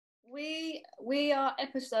we are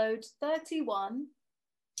episode 31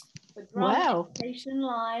 for Drum Wow. Education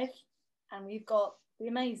Live, and we've got the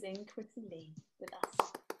amazing Crissy Lee with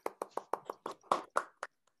us.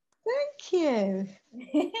 Thank you.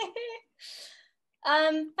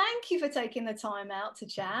 Thank you for taking the time out to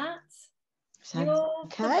chat.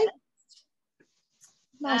 Okay.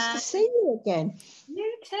 Nice to see you again.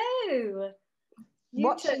 You too.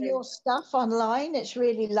 Watching your stuff online, it's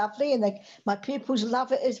really lovely, and my pupils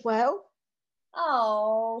love it as well.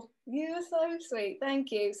 Oh, you are so sweet. Thank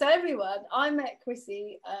you. So everyone, I met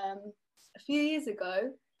Crissy a few years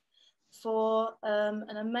ago for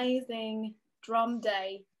an amazing drum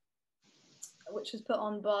day, which was put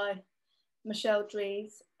on by Michelle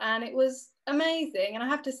Dries, and it was amazing. And I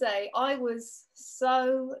have to say, I was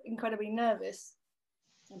so incredibly nervous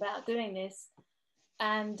about doing this,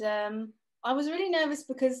 and I was really nervous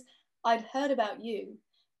because I'd heard about you,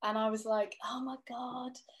 and I was like, oh my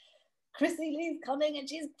God, Crissy Lee's coming and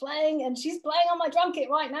she's playing on my drum kit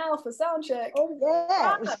right now for sound check. Oh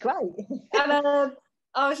yeah, it was great. And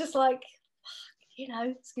I was just like,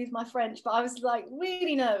 excuse my French, but I was like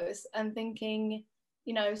really nervous and thinking,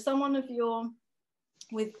 someone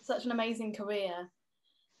with such an amazing career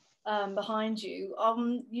behind you,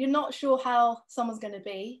 you're not sure how someone's going to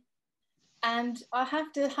be. And I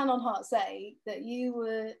have to hand on heart say that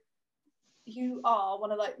you are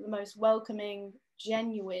one of the most welcoming,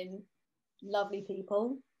 genuine, lovely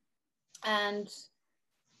people. And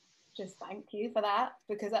just thank you for that,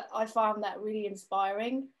 because I found that really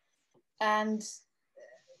inspiring. And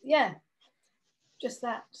yeah, just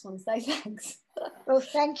want to say thanks. Well,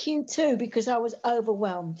 thank you too, because I was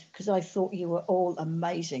overwhelmed because I thought you were all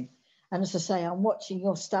amazing. And as I say, I'm watching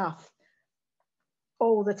your stuff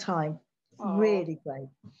all the time. Oh, really great.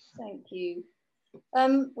 Thank you.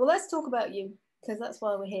 Well, let's talk about you, because that's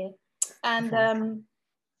why we're here. And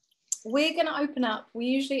we're going to open up. We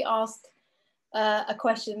usually ask a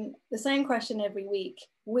question, the same question every week,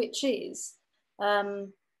 which is,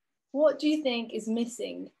 what do you think is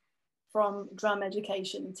missing from drum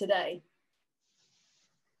education today?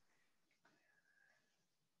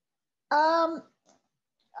 I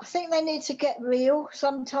think they need to get real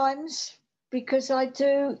sometimes, because I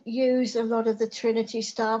do use a lot of the Trinity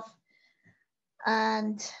stuff.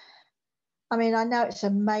 And I mean, I know it's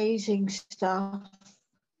amazing stuff.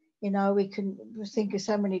 We can think of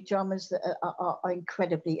so many drummers that are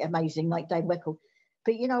incredibly amazing, like Dave Weckl.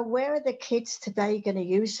 But, where are the kids today going to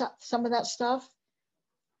use some of that stuff?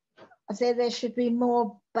 There should be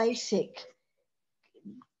more basic,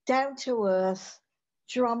 down-to-earth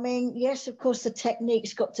drumming. Yes, of course, the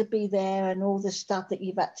technique's got to be there, and all the stuff that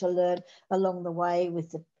you've had to learn along the way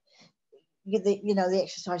with the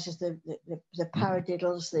exercises, the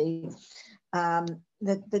paradiddles,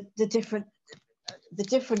 the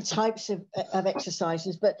different types of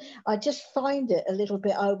exercises. But I just find it a little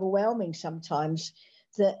bit overwhelming sometimes.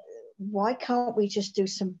 That why can't we just do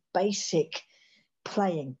some basic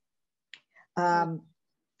playing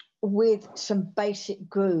with some basic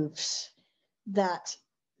grooves that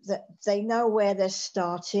they know where they're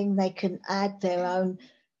starting. They can add their own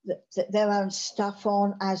stuff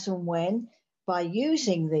on as and when by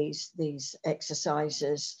using these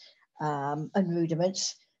exercises and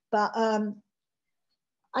rudiments. But I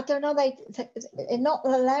don't know, they're not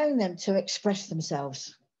allowing them to express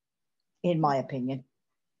themselves, in my opinion.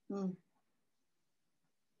 Okay.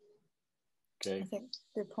 I think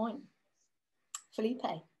good point. Felipe.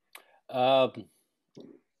 I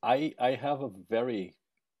have a very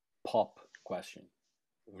pop question,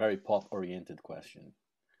 very pop oriented question.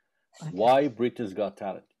 Okay. Why Britain's Got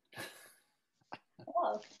Talent?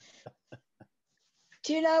 Oh.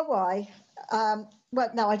 Do you know why? Well,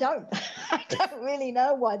 no, I don't. I don't really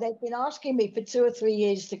know why. They've been asking me for 2 or 3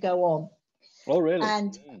 years to go on. Oh, really?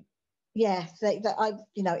 And yeah,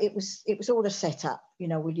 it was all a setup.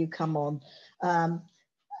 Will you come on? And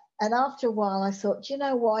after a while, I thought,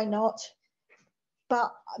 why not?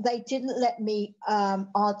 But they didn't let me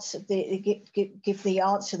answer give the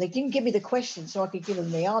answer. They didn't give me the question so I could give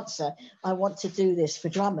them the answer. I want to do this for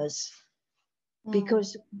drummers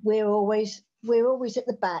because we're always at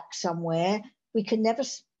the back somewhere. We can never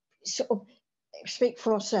sort of speak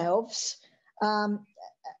for ourselves, and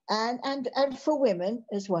for women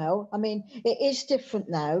as well. I mean, it is different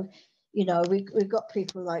now. We've got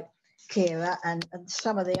people like Kira and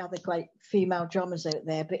some of the other great female drummers out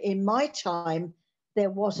there. But in my time, there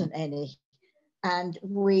wasn't any. And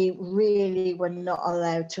we really were not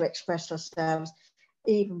allowed to express ourselves,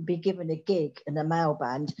 even be given a gig in a male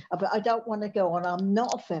band. But I don't want to go on. I'm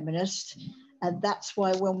not a feminist. And that's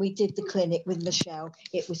why when we did the clinic with Michelle,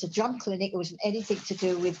 it was a drum clinic. It wasn't anything to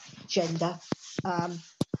do with gender.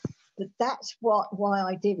 But that's why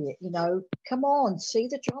I did it. You know, come on, see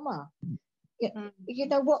the drummer. You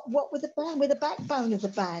know what with the band, with the backbone of the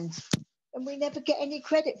band, and we never get any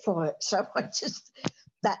credit for it. So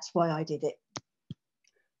that's why I did it.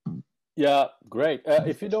 Yeah, great.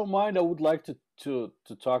 If you don't mind, I would like to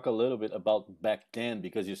talk a little bit about back then,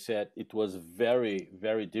 because you said it was very,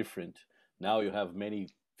 very different. Now you have many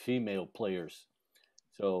female players,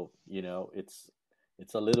 so you know it's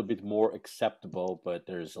a little bit more acceptable, but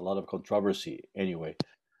there's a lot of controversy anyway.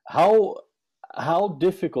 How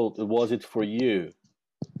difficult was it for you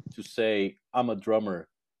to say I'm a drummer,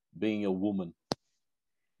 being a woman,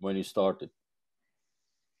 when you started?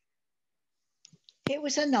 It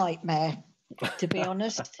was a nightmare, to be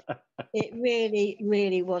honest. It really,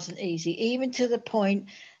 really wasn't easy, even to the point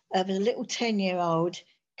of a little 10-year-old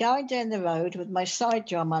going down the road with my side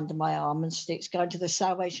drum under my arm and sticks, going to the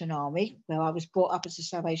Salvation Army, where I was brought up as a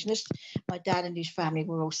Salvationist. My dad and his family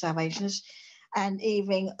were all Salvationists. And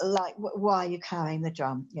even like, why are you carrying the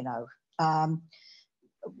drum? You know,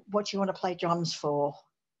 what do you want to play drums for?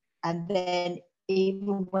 And then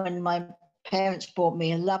even when my parents bought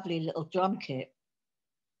me a lovely little drum kit,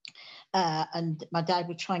 and my dad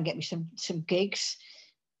would try and get me some gigs,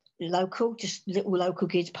 local, just little local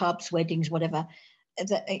gigs, pubs, weddings, whatever.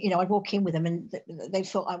 That, you know, I'd walk in with them, and they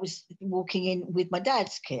thought I was walking in with my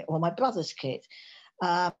dad's kit or my brother's kit.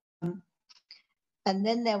 And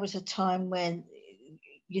then there was a time when,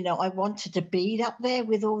 you know, I wanted to be up there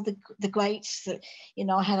with all the greats. That, you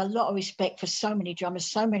know, I had a lot of respect for so many drummers,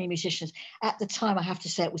 so many musicians. At the time, I have to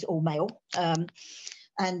say it was all male, but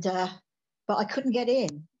I couldn't get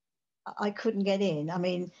in. I couldn't get in. I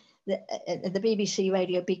mean, the BBC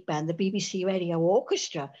Radio Big Band, the BBC Radio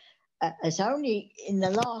Orchestra, has only in the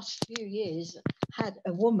last few years had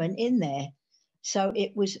a woman in there. So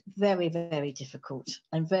it was very, very difficult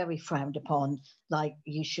and very frowned upon, like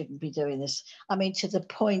you shouldn't be doing this. I mean, to the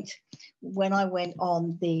point when I went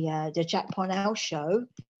on the Jack Parnell show,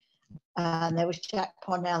 and there was Jack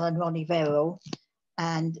Parnell and Ronnie Verrill,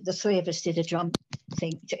 and the three of us did a drum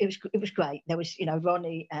thing. It was great. There was, you know,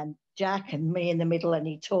 Ronnie and Jack and me in the middle, and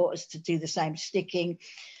he taught us to do the same sticking.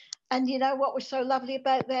 And you know what was so lovely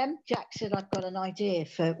about them? Jack said, I've got an idea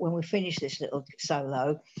for when we finish this little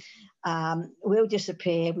solo. We'll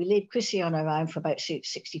disappear. We leave Crissy on her own for about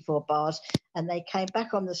 64 bars, and they came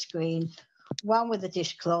back on the screen, one with a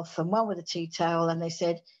dishcloth and one with a tea towel, and they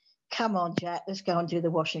said, come on, Jack, let's go and do the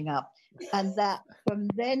washing up. And that, from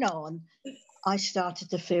then on, I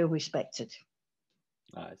started to feel respected.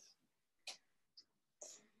 Nice.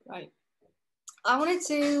 Right. I wanted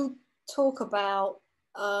to talk about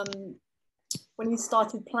when you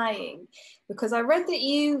started playing, because I read that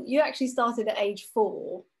you actually started at age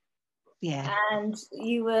 4. Yeah. And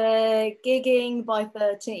you were gigging by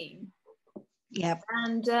 13. Yep.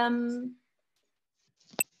 And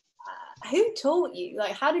who taught you?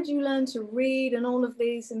 Like, how did you learn to read and all of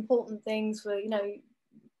these important things for, you know,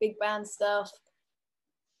 big band stuff?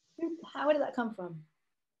 Where did that come from?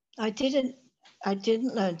 I didn't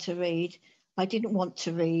learn to read. I didn't want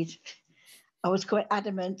to read. I was quite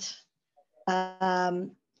adamant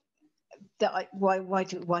that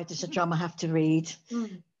why does a drummer have to read?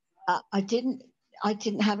 Mm. I didn't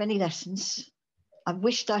have any lessons. I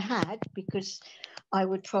wished I had, because I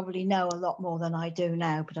would probably know a lot more than I do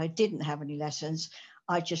now, but I didn't have any lessons.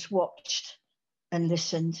 I just watched and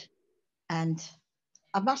listened, and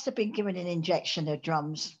I must have been given an injection of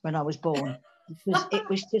drums when I was born, because it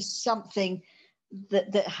was just something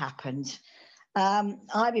that happened.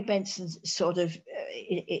 Ivy Benson sort of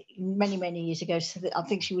many years ago said that I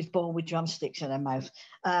think she was born with drumsticks in her mouth,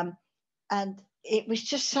 and it was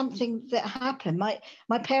just something that happened. My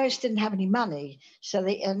parents didn't have any money, so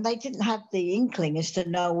they didn't have the inkling as to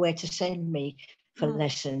know where to send me for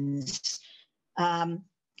lessons. But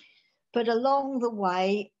along the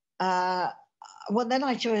way, well, then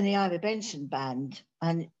I joined the Ivy Benson band,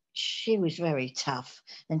 and she was very tough,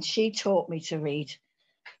 and she taught me to read,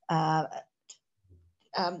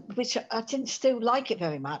 which I didn't still like it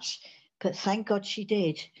very much, but thank God she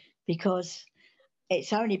did, because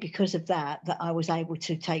it's only because of that I was able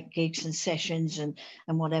to take gigs and sessions and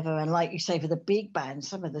whatever. And like you say, for the big band,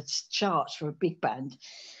 some of the charts for a big band.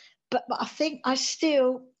 But I think I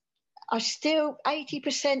still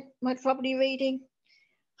 80% my probably reading,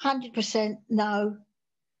 100% no,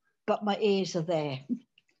 but my ears are there.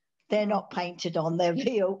 They're not painted on, they're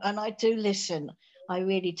real. And I do listen. I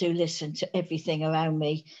really do listen to everything around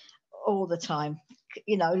me all the time.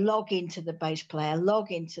 log into the bass player,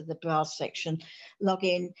 log into the brass section, log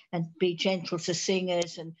in and be gentle to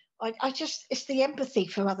singers. And I just, it's the empathy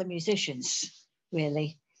for other musicians,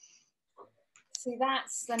 really. See,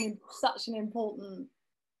 that's such an important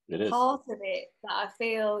It is. part of it that I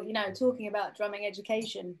feel, talking about drumming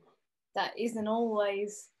education, that isn't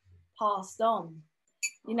always passed on.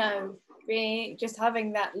 Just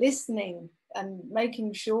having that listening and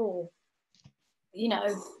making sure, you're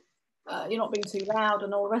not being too loud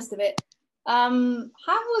and all the rest of it. How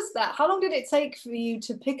was that? How long did it take for you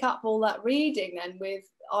to pick up all that reading then with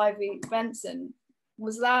Ivy Benson?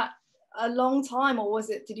 Was that a long time, or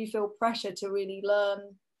did you feel pressure to really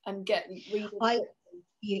learn and get reading?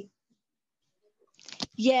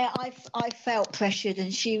 I felt pressured,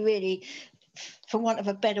 and she really, for want of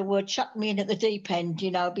a better word, chucked me in at the deep end,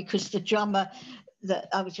 because the drummer that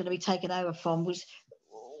I was going to be taken over from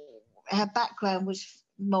her background was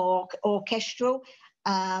more orchestral,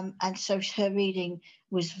 and so her reading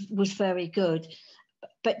was very good.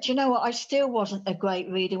 But you know what? I still wasn't a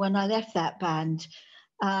great reader when I left that band.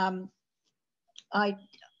 I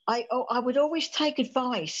would always take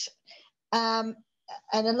advice, and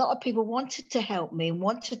a lot of people wanted to help me and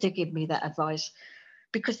wanted to give me that advice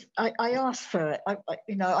because I asked for it.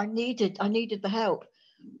 I needed the help.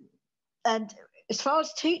 And as far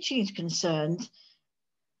as teaching is concerned,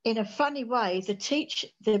 in a funny way,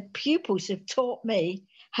 the pupils have taught me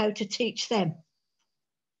how to teach them.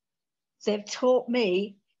 They've taught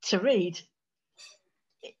me to read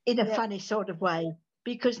in a funny sort of way,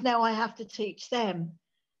 because now I have to teach them.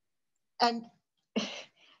 And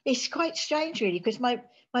it's quite strange, really, because my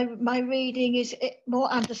reading is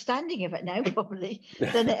more understanding of it now, probably,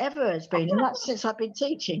 than it ever has been. And that's since I've been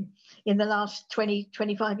teaching in the last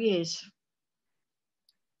 25 years.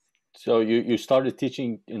 So you started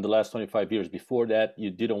teaching in the last 25 years. Before that, you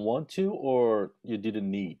didn't want to, or you didn't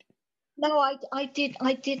need? No, I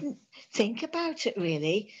didn't think about it,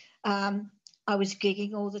 really. I was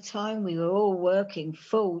gigging all the time. We were all working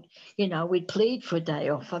full. We'd plead for a day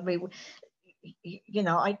off. I mean,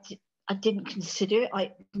 I didn't consider it.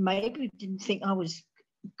 I maybe didn't think I was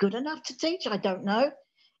good enough to teach. I don't know.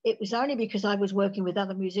 It was only because I was working with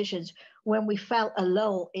other musicians when we felt a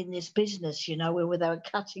lull in this business, where they were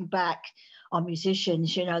cutting back on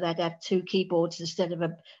musicians. They'd have 2 keyboards instead of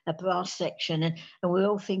a brass section. And we were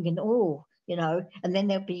all thinking, and then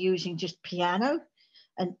they'll be using just piano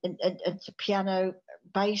and piano,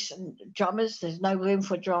 bass and drummers. There's no room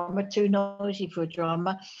for a drummer, too noisy for a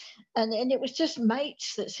drummer. And it was just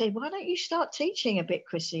mates that said, why don't you start teaching a bit,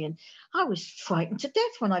 Crissy? And I was frightened to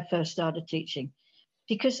death when I first started teaching,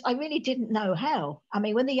 because I really didn't know how. I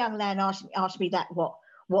mean, when the young man asked me that what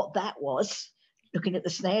that was, looking at the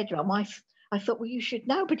snare drum, I thought, well, you should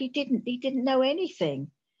know, but he didn't know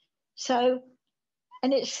anything. So,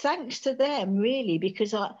 and it's thanks to them, really,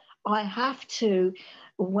 because I have to,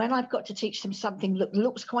 when I've got to teach them something that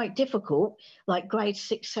looks quite difficult, like grades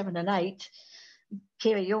 6, 7, and 8,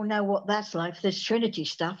 Kira, you'll know what that's like. There's Trinity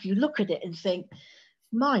stuff. You look at it and think,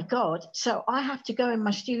 my God. So I have to go in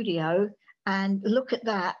my studio and look at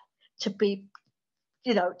that to be,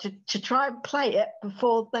 to try and play it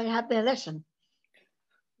before they have their lesson.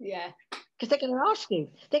 Yeah. Because they're going to ask you.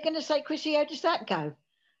 They're going to say, Crissy, how does that go?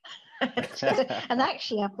 And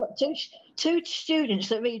actually, I've got two students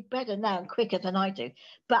that read better now and quicker than I do.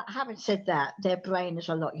 But having said that, their brain is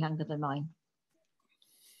a lot younger than mine.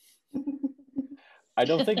 I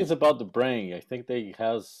don't think it's about the brain. I think they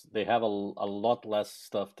have a lot less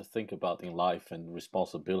stuff to think about in life and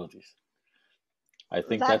responsibilities. I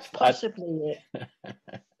think that's possibly it.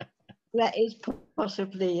 That is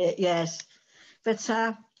possibly it, yes. But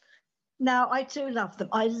no, I do love them.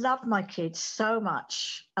 I love my kids so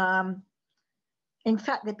much. In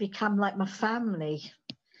fact, they've become like my family.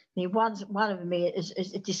 One of them has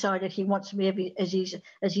decided he wants me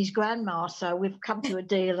as his grandma, so we've come to a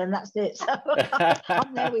deal, and that's it. So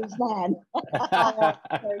I'm now his man. Oh,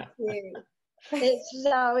 so cute.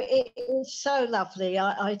 It's so lovely.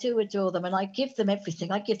 I do adore them, and I give them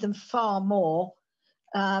everything. I give them far more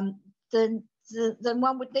than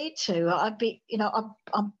one would need to.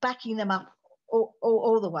 I'm backing them up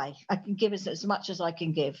all the way. I can give as much as I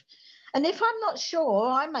can give. And if I'm not sure,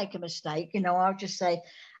 I make a mistake, I'll just say,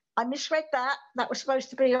 I misread that. That was supposed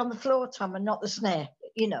to be on the floor tom and not the snare,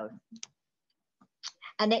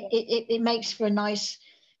 And it makes for a nice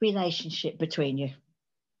relationship between you.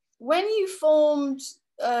 When you formed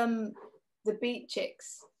the Beat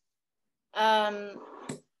Chicks,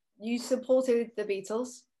 you supported the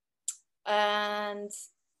Beatles. And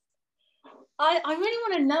I really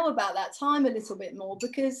want to know about that time a little bit more,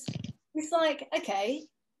 because it's like, okay,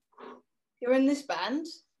 you're in this band,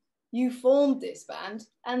 you formed this band,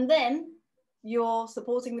 and then you're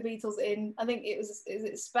supporting the Beatles in, I think is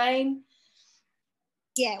it Spain?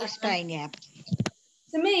 Yeah, it was Spain, yeah.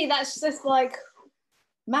 To me, that's just like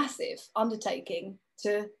massive undertaking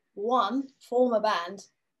to, one, form a band,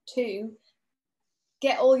 two,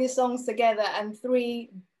 get all your songs together, and three,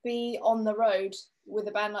 be on the road with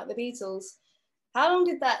a band like the Beatles. How long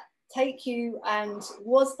did that take you, and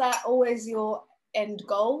was that always your end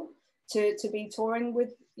goal, to be touring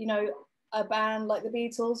with, you know, a band like the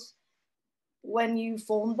Beatles when you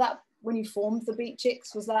formed the Beat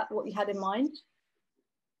Chicks? Was that what you had in mind?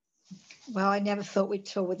 Well, I never thought we'd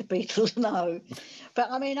tour with the Beatles, no.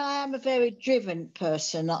 But I mean, I am a very driven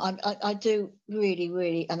person. I do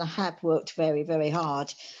really, and I have worked very, very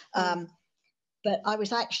hard. But I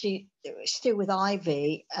was actually still with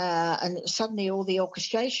Ivy, and suddenly all the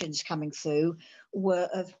orchestrations coming through were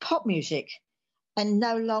of pop music and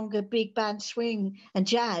no longer big band swing and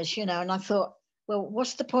jazz, you know. And I thought, well,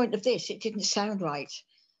 what's the point of this? It didn't sound right,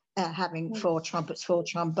 having four trumpets, four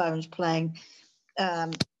trombones playing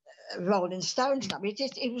Rolling Stones. I mean,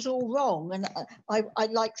 it was all wrong. And I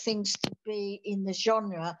like things to be in the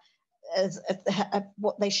genre of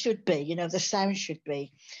what they should be, you know, the sound should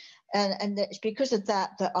be. And it's because of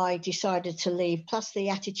that I decided to leave, plus the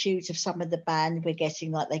attitudes of some of the band were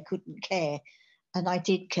getting like they couldn't care. And I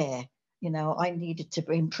did care. You know, I needed to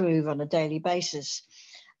improve on a daily basis.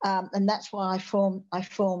 And that's why I formed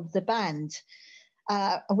the band.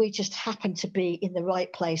 We just happened to be in the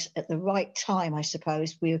right place at the right time, I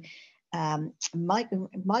suppose.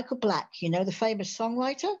 Michael Black, you know, the famous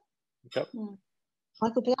songwriter? Yep.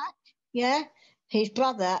 Michael Black, yeah. His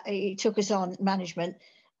brother, he took us on management.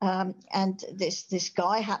 And this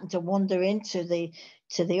guy happened to wander into the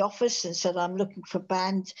office and said, I'm looking for a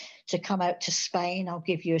band to come out to Spain. I'll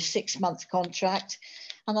give you a 6-month contract.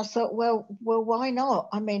 And I thought, well, why not?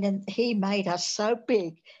 I mean, and he made us so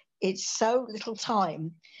big. It's so little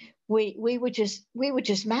time. We were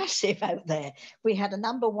just massive out there. We had a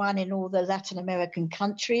 #1 in all the Latin American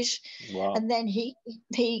countries. Wow. And then he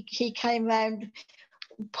came round,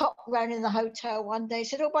 popped round in the hotel one day,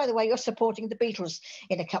 said, oh, by the way, you're supporting the Beatles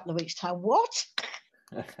in a couple of weeks' time. What?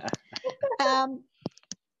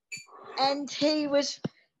 And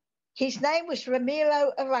his name was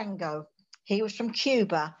Ramiro Arango. He was from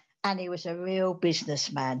Cuba, and he was a real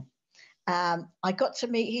businessman. I got to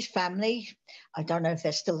meet his family. I don't know if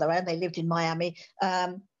they're still around. They lived in Miami.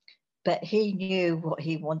 But he knew what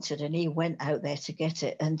he wanted, and he went out there to get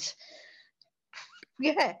it. And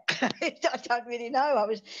yeah, I don't really know.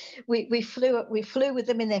 We flew with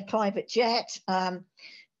them in their private jet.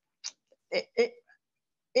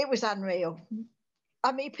 It was unreal.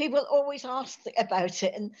 I mean, people always ask about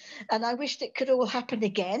it, and I wished it could all happen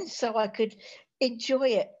again so I could enjoy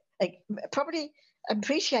it, probably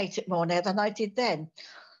appreciate it more now than I did then.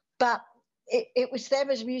 But it was them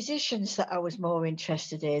as musicians that I was more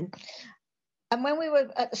interested in. And when we were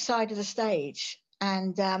at the side of the stage,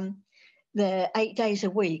 and the 8 days a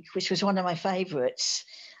week, which was one of my favourites,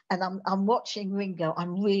 and I'm watching Ringo.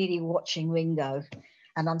 I'm really watching Ringo,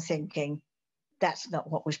 and I'm thinking, that's not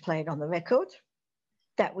what was played on the record.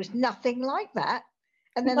 That was nothing like that.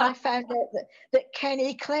 And then I found out that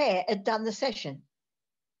Kenny Clare had done the session.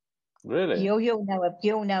 Really?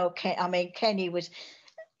 You'll know. I mean, Kenny was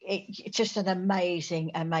just an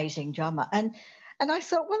amazing drummer, and I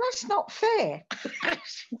thought, well, that's not fair.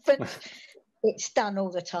 But it's done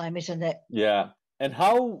all the time, isn't it? Yeah. And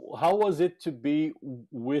how was it to be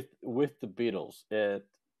with the Beatles?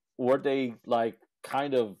 Were they like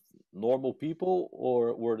kind of normal people,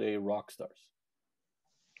 or were they rock stars?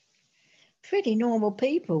 Pretty normal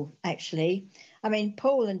people, actually. I mean,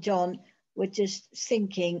 Paul and John were just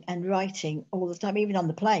thinking and writing all the time, even on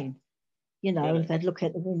the plane. You know, Really? they'd look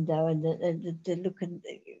at the window and they'd look, and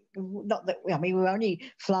not that, I mean, we were only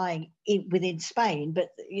flying within Spain, but,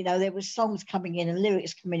 you know, there was songs coming in and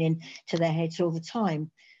lyrics coming in to their heads all the time.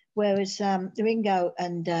 Whereas Ringo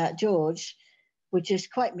and George were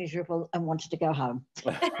just quite miserable and wanted to go home.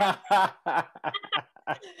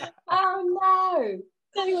 Oh, no.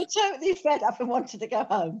 They were totally fed up and wanted to go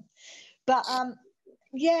home. But,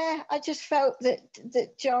 yeah, I just felt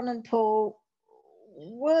that John and Paul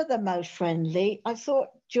were the most friendly. I thought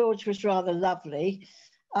George was rather lovely.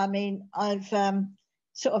 I mean, I've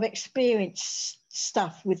sort of experienced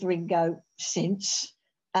stuff with Ringo since.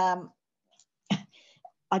 I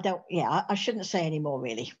shouldn't say any more,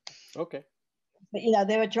 really. Okay. But, you know,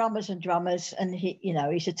 there are drummers and drummers, and he, you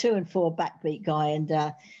know, he's a 2 and 4 backbeat guy,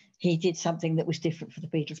 and he did something that was different for the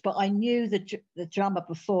Beatles. But I knew the drummer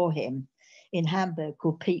before him in Hamburg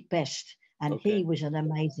called Pete Best, and he was an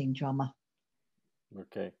amazing drummer.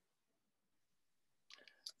 Okay.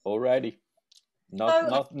 Alrighty.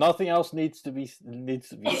 So, Nothing else needs to be said.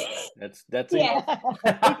 That's it. yeah,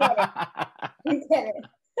 we get it.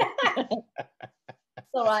 We get it.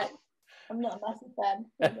 It's all right. I'm not a massive fan.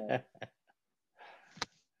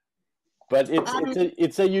 But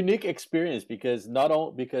it's a unique experience because not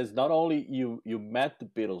only you met the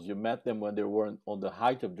Beatles, you met them when they weren't on the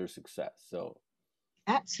height of their success. So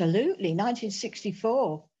Absolutely,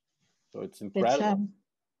 1964. so it's It's incredible.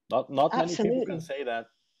 Not many people can absolutely say that.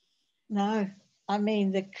 no. I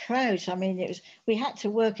mean, the crowds. I mean, we had to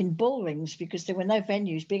work in bull rings because there were no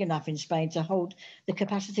venues big enough in Spain to hold the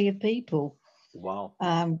capacity of people. Wow.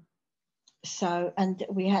 So, and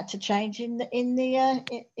we had to change in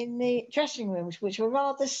the dressing rooms, which were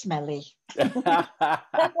rather smelly.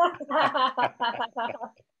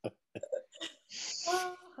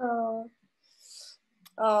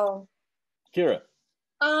 Oh. Kira.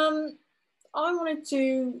 I wanted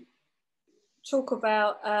to talk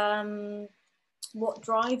about what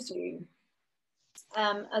drives you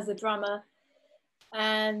as a drummer,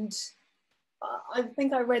 and I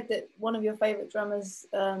think I read that one of your favorite drummers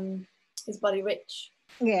is Buddy Rich.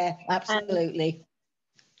 Yeah, absolutely.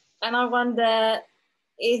 And I wonder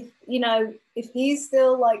if if he's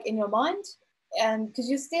still like in your mind, and because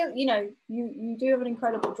you still you do have an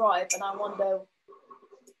incredible drive, and I wonder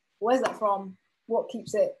where's that from? What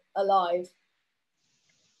keeps it alive?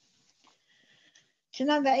 Do you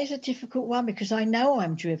know, that is a difficult one because I know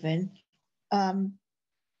I'm driven.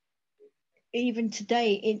 Even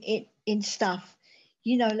today in stuff,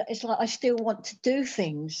 it's like I still want to do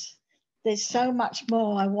things. There's so much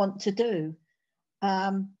more I want to do.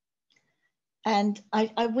 And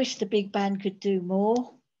I wish the big band could do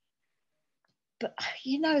more. But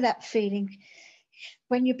that feeling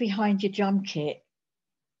when you're behind your drum kit,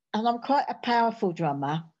 and I'm quite a powerful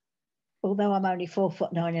drummer, although I'm only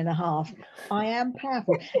 4'9.5", I am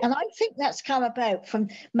powerful. And I think that's come about from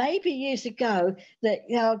maybe years ago that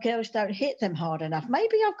girls don't hit them hard enough.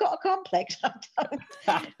 Maybe I've got a complex. I don't.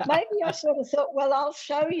 Maybe I sort of thought, well, I'll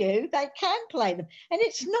show you they can play them. And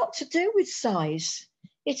it's not to do with size.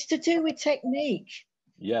 It's to do with technique.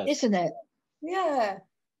 Yes. Isn't it? Yeah.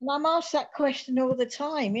 And I'm asked that question all the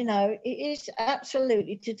time. It is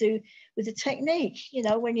absolutely to do with the technique.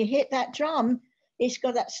 When you hit that drum, it's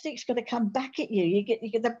got that stick's got to come back at you. You get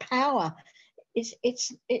the power. It's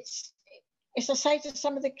I say to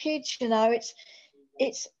some of the kids,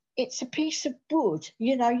 it's a piece of wood.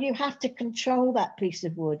 You have to control that piece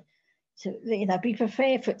of wood to be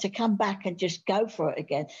prepared for it to come back and just go for it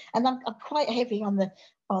again. And I'm quite heavy on the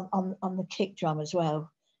kick drum as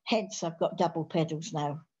well. Hence, I've got double pedals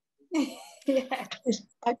now. Yeah.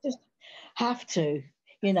 I just have to.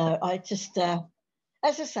 I just.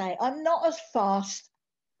 As I say, I'm not as fast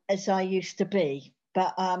as I used to be,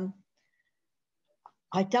 but I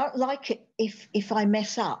don't like it if I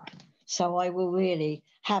mess up. So I will really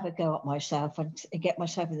have a go at myself and get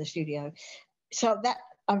myself in the studio. So that,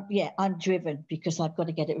 I'm driven because I've got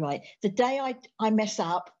to get it right. The day I mess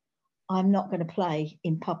up, I'm not going to play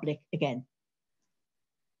in public again.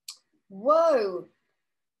 Whoa,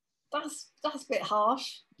 that's a bit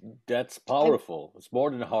harsh. That's powerful. It's more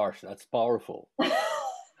than harsh. That's powerful.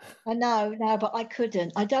 I know, but I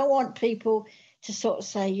couldn't. I don't want people to sort of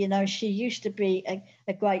say, she used to be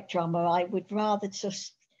a great drummer. I would rather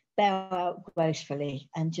just bow out gracefully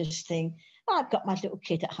and just think, I've got my little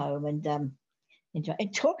kid at home and enjoy.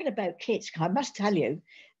 And talking about kids, I must tell you,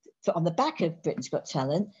 that on the back of Britain's Got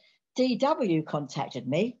Talent, DW contacted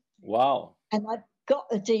me. Wow. And I got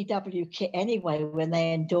the DW kit anyway when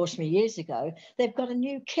they endorsed me years ago. They've got a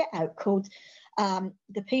new kit out called the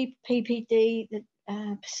PPD, the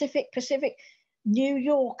Pacific New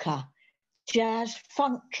Yorker Jazz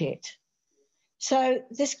Funk Kit. So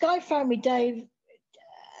this guy phoned me,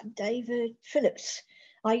 David Phillips.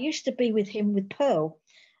 I used to be with him with Pearl.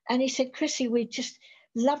 And he said, Crissy, we just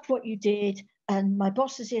loved what you did. And my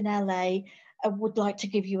boss is in LA and would like to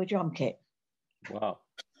give you a drum kit. Wow.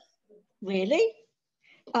 Really?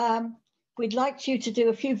 We'd like you to do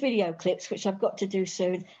a few video clips, which I've got to do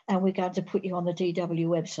soon, and we're going to put you on the DW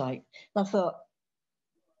website. And I thought,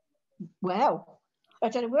 well, I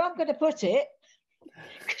don't know where I'm going to put it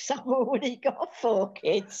because I've already got 4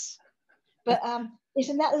 kids. But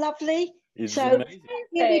isn't that lovely? It's so amazing.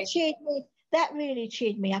 That really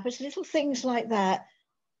cheered me up. It's little things like that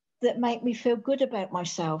make me feel good about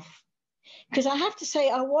myself. Because I have to say,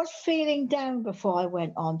 I was feeling down before I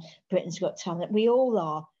went on Britain's Got Talent. We all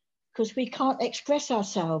are, because we can't express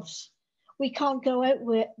ourselves. We can't go out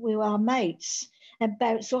with our mates and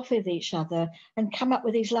bounce off with each other and come up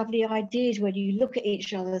with these lovely ideas where you look at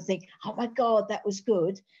each other and think, oh my God, that was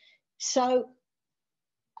good. So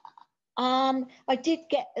I did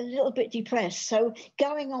get a little bit depressed. So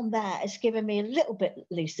going on that has given me a little bit at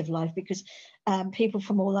least of life, because people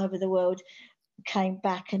from all over the world came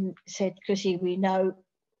back and said, Crissy, we know,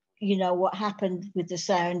 you know, what happened with the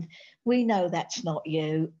sound. We know that's not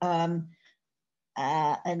you. And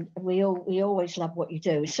we always love what you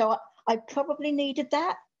do. So I probably needed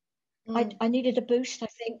that. I needed a boost, I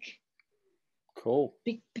think. Cool.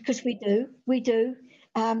 Because we do.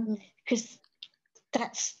 Because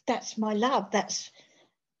that's my love. That's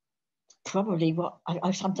probably what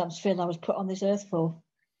I sometimes feel I was put on this earth for.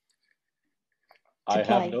 I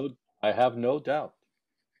have no doubt.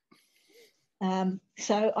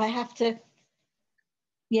 So I have to,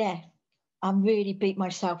 I'm really beat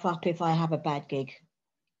myself up if I have a bad gig.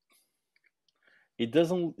 It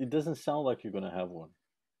doesn't sound like you're gonna have one,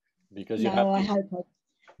 because I hope not.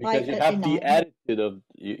 Because you have the attitude of,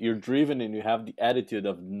 you're driven, and you have the attitude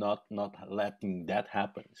of not letting that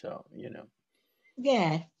happen. So, you know.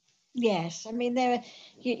 Yeah. Yes. I mean,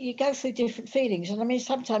 you go through different feelings, and I mean,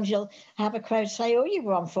 sometimes you'll have a crowd say, "Oh, you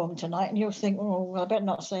were on form tonight," and you'll think, "Oh, well, I better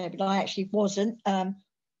not say it," but I actually wasn't.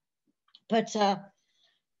 But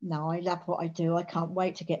no, I love what I do. I can't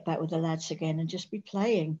wait to get back with the lads again and just be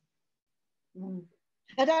playing.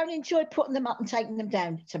 I don't enjoy putting them up and taking them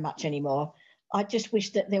down so much anymore. I just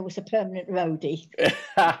wish that there was a permanent roadie.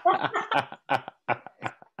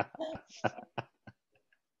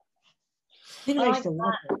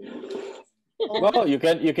 Well, you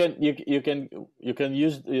can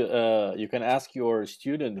use you can ask your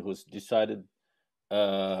student who's decided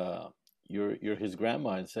you're his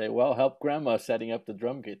grandma, and say, well, help grandma setting up the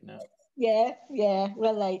drum kit now. Yeah.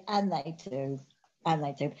 Well, they do.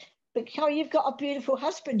 But Carl, you've got a beautiful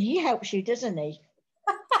husband. He helps you, doesn't he?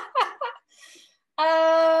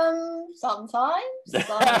 Sometimes.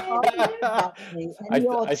 Exactly. And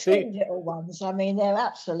your two little ones, I mean, they're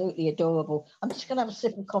absolutely adorable. I'm just going to have a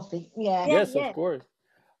sip of coffee. Yes, of course.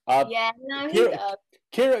 No,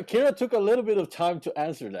 Kira took a little bit of time to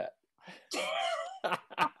answer that.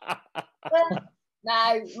 Well,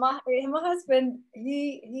 no, my husband,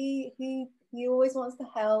 he always wants to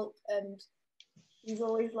help, and he's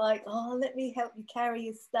always like, oh, let me help you carry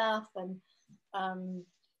your stuff, and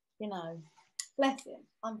you know, bless him.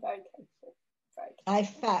 I'm very capable. I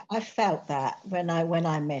felt that when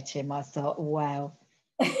I met him. I thought, wow,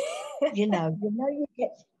 you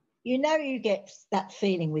get that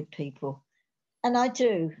feeling with people, and I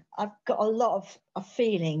do. I've got a lot of a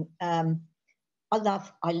feeling. I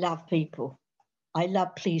love people. I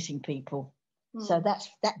love pleasing people. So that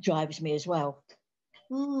drives me as well.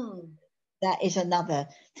 That is another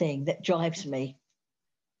thing that drives me.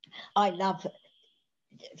 I love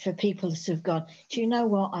for people to have gone, do you know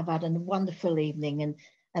what? I've had a wonderful evening,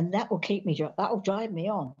 and that will keep me. That will drive me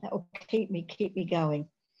on. That will keep me going.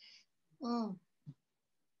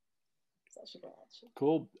 Such a good answer.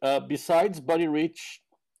 Cool. Besides Buddy Rich,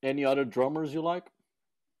 any other drummers you like?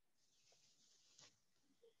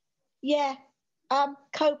 Yeah,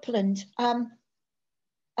 Copeland. Can't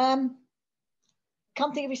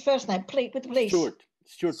think of his first name. With the Police.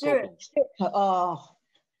 Stuart Copeland. Oh,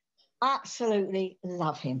 absolutely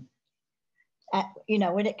love him. You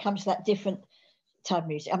know, when it comes to that different type of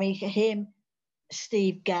music. I mean, him,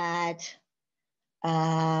 Steve Gadd.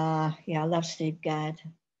 I love Steve Gadd.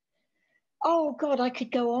 Oh God, I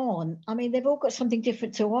could go on. I mean, they've all got something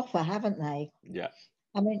different to offer, haven't they? Yeah.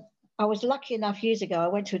 I mean, I was lucky enough years ago. I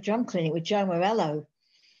went to a drum clinic with Joe Morello,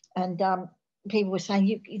 and people were saying,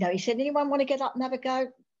 you know, he said, anyone want to get up and have a go?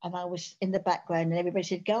 And I was in the background, and everybody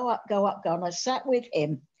said, go up, go up, go. And I sat with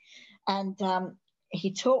him, and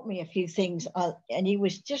he taught me a few things, and he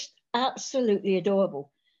was just absolutely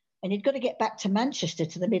adorable. And he'd got to get back to Manchester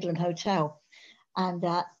to the Midland Hotel, and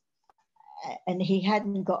he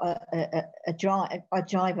hadn't got a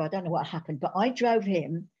driver. I don't know what happened, but I drove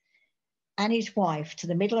him and his wife to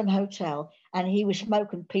the Midland Hotel, and he was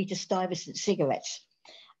smoking Peter Stuyvesant cigarettes,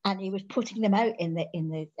 and he was putting them out in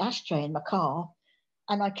the ashtray in my car,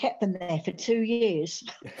 and I kept them there for 2 years.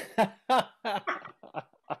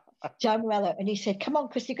 Joe Morello, and he said, come on,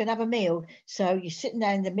 Chris, you can have a meal. So you're sitting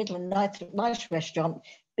there in the Midland nice restaurant,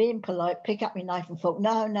 being polite, pick up your knife and fork.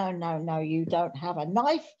 No, you don't have a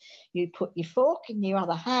knife. You put your fork in your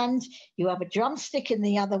other hand, you have a drumstick in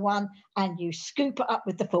the other one, and you scoop it up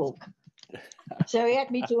with the fork. So he had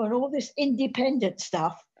me doing all this independent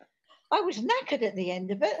stuff. I was knackered at the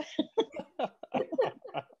end of it.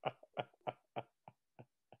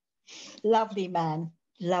 Lovely man.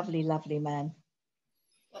 Lovely man.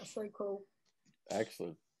 That's so cool.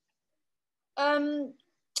 Excellent.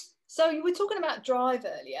 So you were talking about drive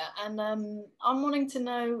earlier, and I'm wanting to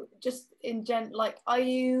know, just in like,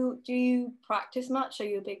 do you practice much? Are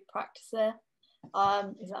you a big practicer?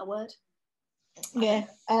 Is that a word? Yeah,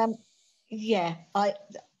 yeah.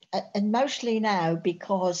 And mostly now,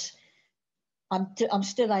 because I'm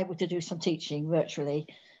still able to do some teaching virtually,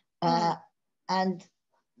 and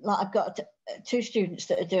like I've got two students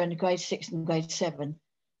that are doing grade 6 and grade 7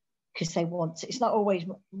 because they want to. It's not always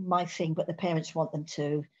my thing, but the parents want them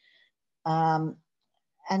to.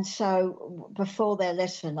 And so before their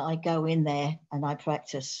lesson, I go in there and I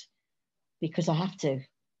practice because I have to.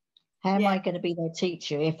 How am I going to be their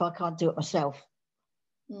teacher if I can't do it myself?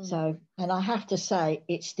 So, and I have to say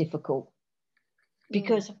it's difficult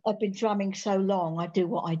because I've been drumming so long, I do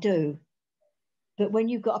what I do. But when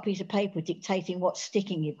you've got a piece of paper dictating what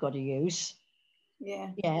sticking you've got to use,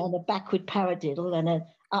 and a backward paradiddle and an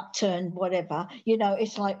upturn whatever,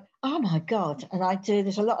 it's like, oh my God. And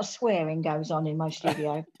there's a lot of swearing goes on in my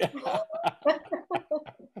studio.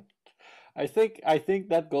 I think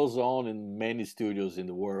that goes on in many studios in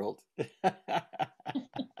the world.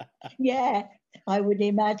 Yeah, I would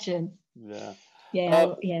imagine. Yeah,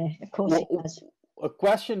 of course it does. A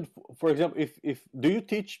question, for example, if do you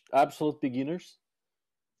teach absolute beginners?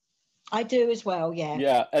 I do as well, yeah.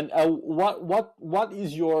 Yeah, and what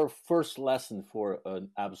is your first lesson for an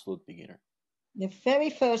absolute beginner? The very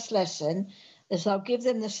first lesson is I'll give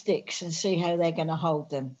them the sticks and see how they're going to hold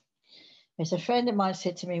them. As a friend of mine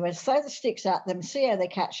said to me, well, throw the sticks at them, see how they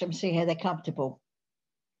catch them, see how they're comfortable.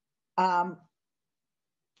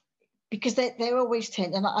 Because they're always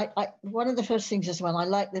tense. And I one of the first things is when I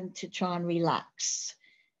like them to try and relax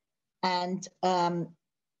and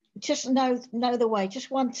just know the way,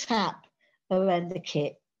 just one tap around the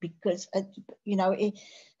kit, because,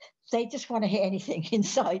 they just want to hit anything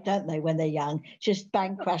inside, don't they, when they're young? Just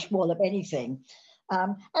bang, crash, wallop, anything.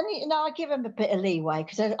 And, I give them a bit of leeway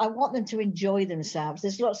because I want them to enjoy themselves.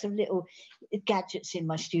 There's lots of little gadgets in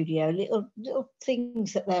my studio, little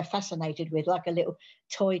things that they're fascinated with, like a little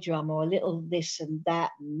toy drum or a little this and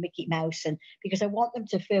that and Mickey Mouse, and because I want them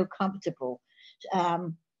to feel comfortable.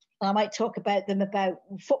 I might talk about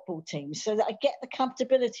football teams so that I get the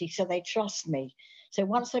comfortability so they trust me. So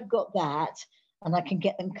once I've got that and I can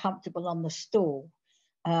get them comfortable on the stool,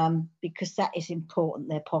 because that is important,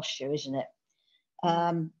 their posture, isn't it?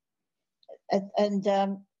 I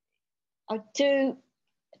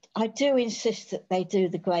do insist that they do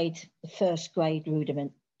the first grade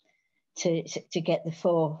rudiment to get the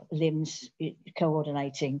 4 limbs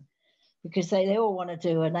coordinating, because they all want to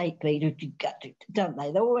do an 8-beat, don't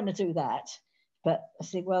they? They all want to do that. But I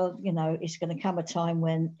think, well, it's going to come a time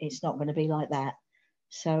when it's not going to be like that.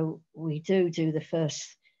 So we do the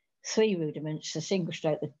first 3 rudiments, the single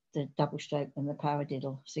stroke, the double stroke, and the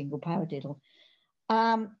paradiddle, single paradiddle.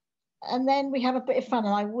 And then we have a bit of fun,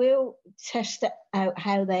 and I will test out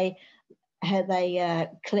how they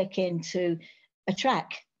click into a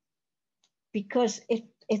track, because if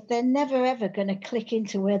they're never ever going to click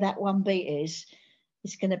into where that one beat is,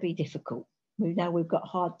 it's going to be difficult. We know we've got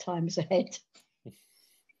hard times ahead.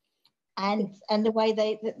 And the way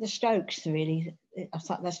the strokes, really, I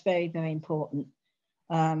thought that's very, very important.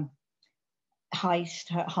 High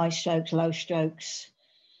strokes, low strokes,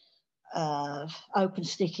 open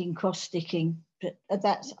sticking, cross sticking, but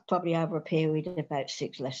that's probably over a period of about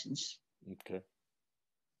 6 lessons. Okay.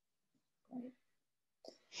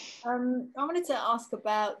 I wanted to ask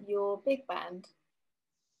about your big band,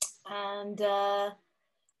 and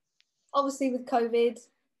obviously with COVID,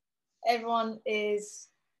 everyone is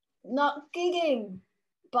not gigging,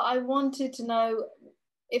 but I wanted to know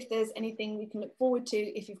if there's anything we can look forward to,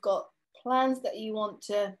 if you've got plans that you want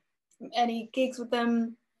to, any gigs with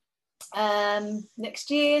them next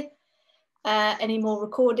year, any more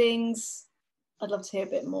recordings. I'd love to hear a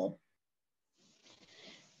bit more.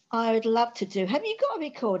 I would love to do. Have you got a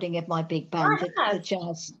recording of my big band,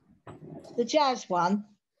 the jazz one?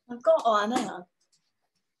 I've got one, hang on.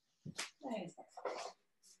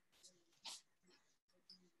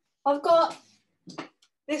 I've got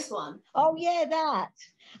this one. Oh yeah, that.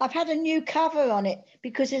 I've had a new cover on it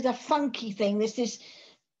because it's a funky thing. There's this,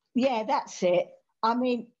 that's it. I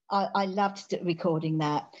mean, I loved recording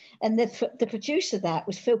that. And the producer of that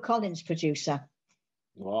was Phil Collins' producer.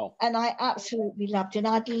 Wow. And I absolutely loved it. And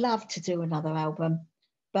I'd love to do another album.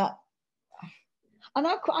 I'd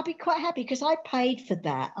be quite happy because I paid for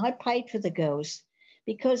that. I paid for the girls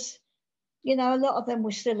because, a lot of them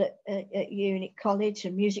were still at uni college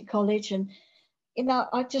and music college. And,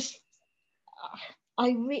 I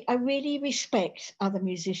really respect other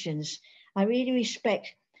musicians. I really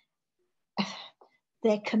respect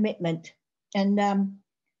their commitment. And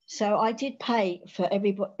so I did pay for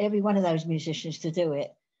every one of those musicians to do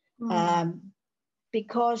it,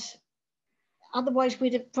 because otherwise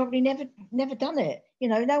we'd have probably never done it. You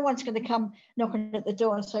know, no one's going to come knocking at the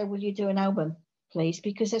door and say, will you do an album, please?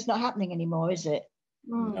 Because that's not happening anymore, is it?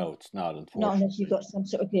 No, it's not, unfortunately. Not unless you've got some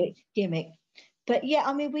sort of gimmick. But yeah,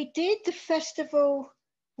 I mean, we did the festival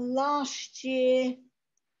last year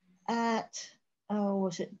at,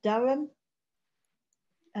 was it Durham?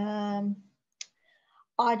 I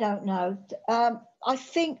don't know. I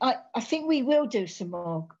think we will do some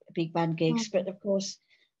more big band gigs, but of course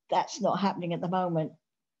that's not happening at the moment.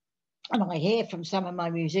 And I hear from some of my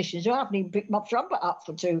musicians who haven't even picked my trumpet up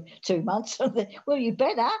for two months. Well, you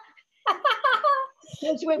better.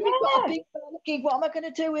 Because when we've got a big band gig, what am I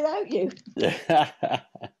going to do without you?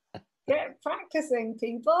 Get practicing,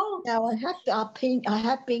 people. No, I have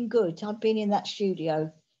been good. I've been in that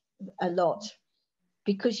studio a lot,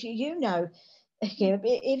 because you know,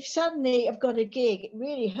 if suddenly I've got a gig, it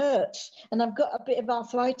really hurts, and I've got a bit of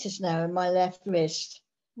arthritis now in my left wrist.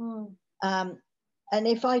 And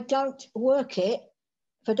if I don't work it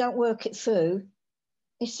through,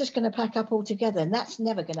 it's just going to pack up altogether, and that's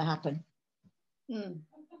never going to happen.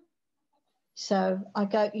 So I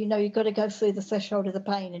go, you know, you've got to go through the threshold of the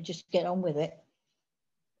pain and just get on with it.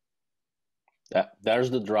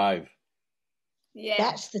 There's the drive. Yeah,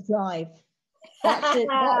 that's the drive. That's it.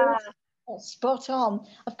 That's spot on.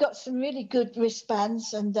 I've got some really good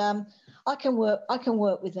wristbands, and I can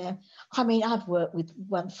work with them. I mean, I've worked with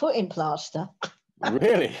one foot in plaster.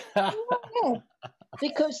 Really? Yeah,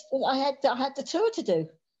 because I had the tour to do,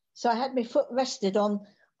 so I had my foot rested on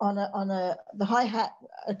the hi-hat,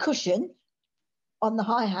 a cushion on the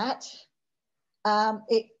hi-hat.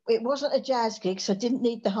 It wasn't a jazz gig, so I didn't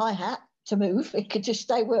need the hi-hat to move. It could just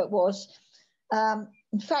stay where it was.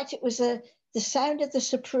 In fact, it was the sound of the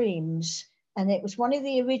Supremes, and it was one of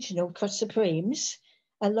the original Supremes,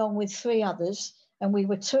 along with three others, and we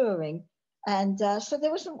were touring. And so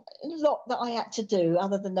there wasn't a lot that I had to do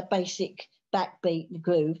other than the basic backbeat and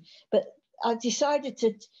groove. But I decided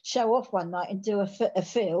to show off one night and do a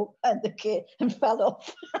fill and the kid and fell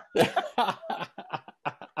off.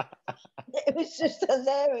 It was just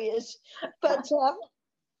hilarious. But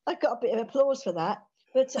I got a bit of applause for that.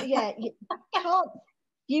 But yeah,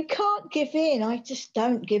 you can't give in. I just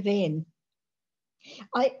don't give in.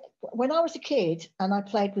 When I was a kid and I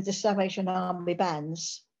played with the Salvation Army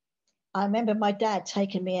bands, I remember my dad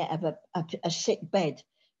taking me out of a sick bed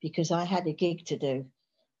because I had a gig to do,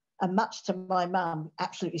 and much to my mum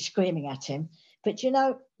absolutely screaming at him. But, you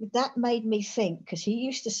know, that made me think, because he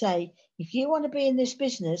used to say, if you want to be in this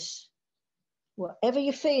business, whatever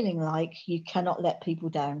you're feeling like, you cannot let people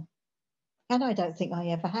down. And I don't think I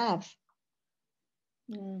ever have.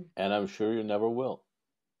 And I'm sure you never will.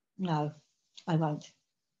 No, I won't.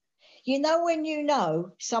 You know when you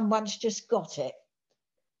know someone's just got it?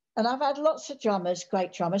 And I've had lots of drummers,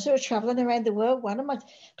 great drummers, who are traveling around the world. One of my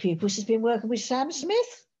pupils has been working with Sam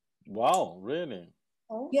Smith. Wow, really?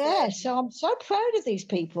 Oh, yeah, so I'm so proud of these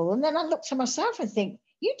people. And then I look to myself and think,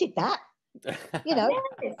 you did that. You know,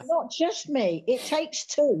 not just me. It takes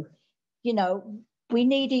two. You know, we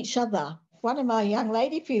need each other. One of my young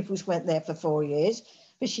lady pupils went there for 4 years,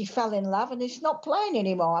 but she fell in love and is not playing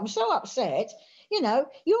anymore. I'm so upset. You know,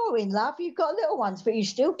 you're in love, you've got little ones, but you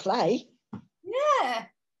still play. Yeah.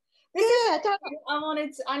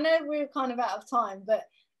 I know we're kind of out of time, but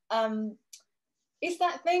it's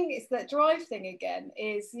that thing, it's that drive thing again,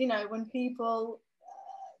 is, you know, when people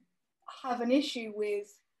have an issue with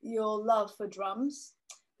your love for drums,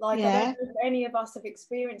 like I don't know if any of us have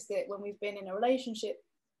experienced it when we've been in a relationship,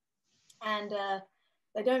 and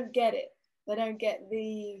they don't get it. They don't get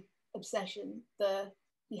the obsession,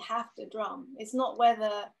 you have to drum. It's not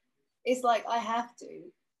whether, it's like I have to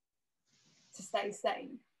stay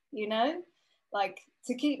sane, you know? Like,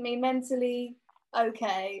 to keep me mentally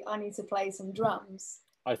okay, I need to play some drums.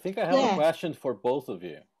 I think I have a question for both of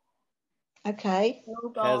you. Okay.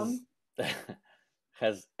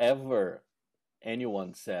 Has ever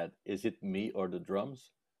anyone said, is it me or the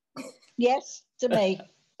drums? Yes, to me.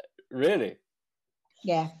 Really?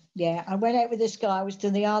 Yeah. I went out with this guy. I was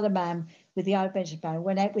doing the Isle of Man with the Adventure Band. I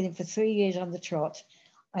went out with him for 3 years on the trot.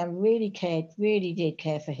 I really did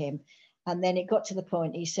care for him. And then it got to the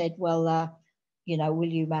point, he said, well, you know, will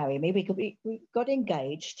you marry me? We got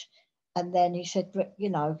engaged. And then he said, you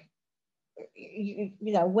know,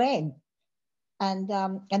 when? And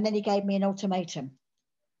then he gave me an ultimatum.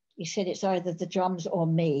 He said, it's either the drums or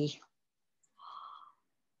me.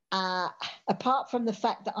 Apart from the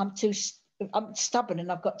fact that I'm too I'm stubborn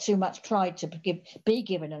and I've got too much pride to be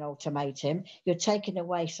given an ultimatum. You're taking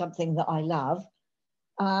away something that I love.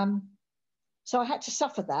 So I had to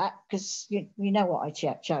suffer that because you know what I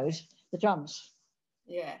chose, the drums.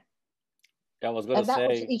 Yeah. I was going to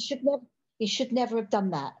say he should never have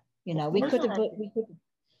done that. You know, we could have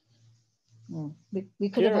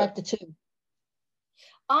had the two.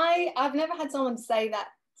 I've never had someone say that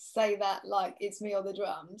like it's me or the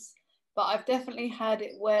drums, but I've definitely had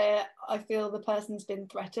it where I feel the person's been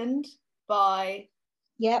threatened by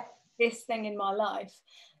this thing in my life.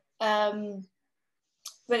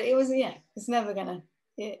 But it was, it's never gonna,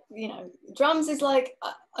 you know, drums is like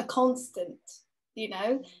a constant, you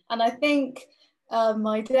know. And I think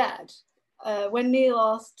my dad, when Neil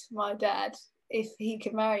asked my dad if he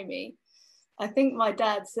could marry me, I think my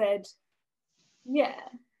dad said, yeah,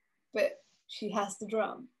 but she has to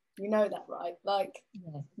drum. You know that, right? Like,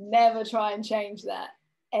 never try and change that,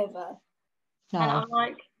 ever. No. And I'm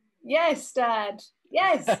like, yes, Dad,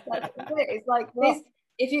 yes. That's it. It's like this.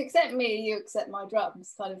 If you accept me, you accept my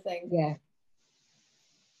drums, kind of thing.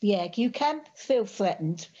 Yeah, you can feel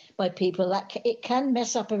threatened by people. That it can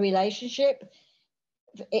mess up a relationship.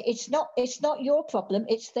 It's not your problem.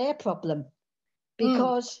 It's their problem,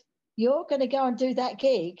 because you're going to go and do that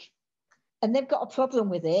gig, and they've got a problem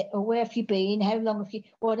with it. Or where have you been? How long have you?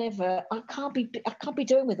 Whatever. I can't be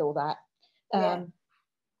doing with all that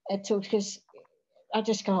at all, because I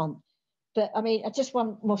just can't. But I mean, just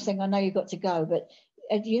one more thing. I know you've got to go, but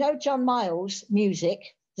you know John Miles'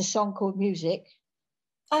 music, the song called Music.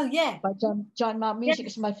 Oh yeah, by John Miles. Music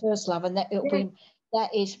is my first love, and that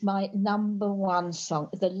is my number one song.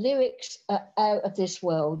 The lyrics are out of this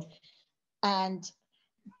world, and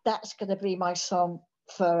that's going to be my song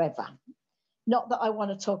forever. Not that I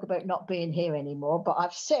want to talk about not being here anymore, but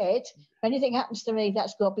I've said if anything happens to me,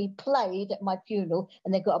 that's got to be played at my funeral,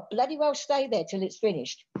 and they've got to bloody well stay there till it's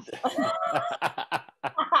finished. Because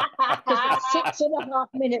it's 6.5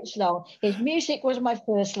 minutes long. His music was my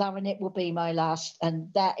first love, and it will be my last,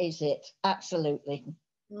 and that is it. Absolutely.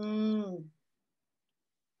 Love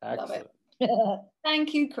Excellent. it.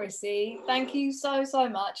 Thank you, Crissy. Thank you so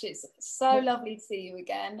much. It's so lovely to see you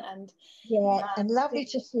again, and and lovely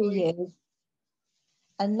to see you,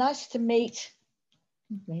 and nice to meet.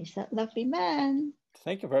 Where's that lovely man?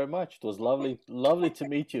 Thank you very much. It was lovely to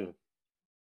meet you.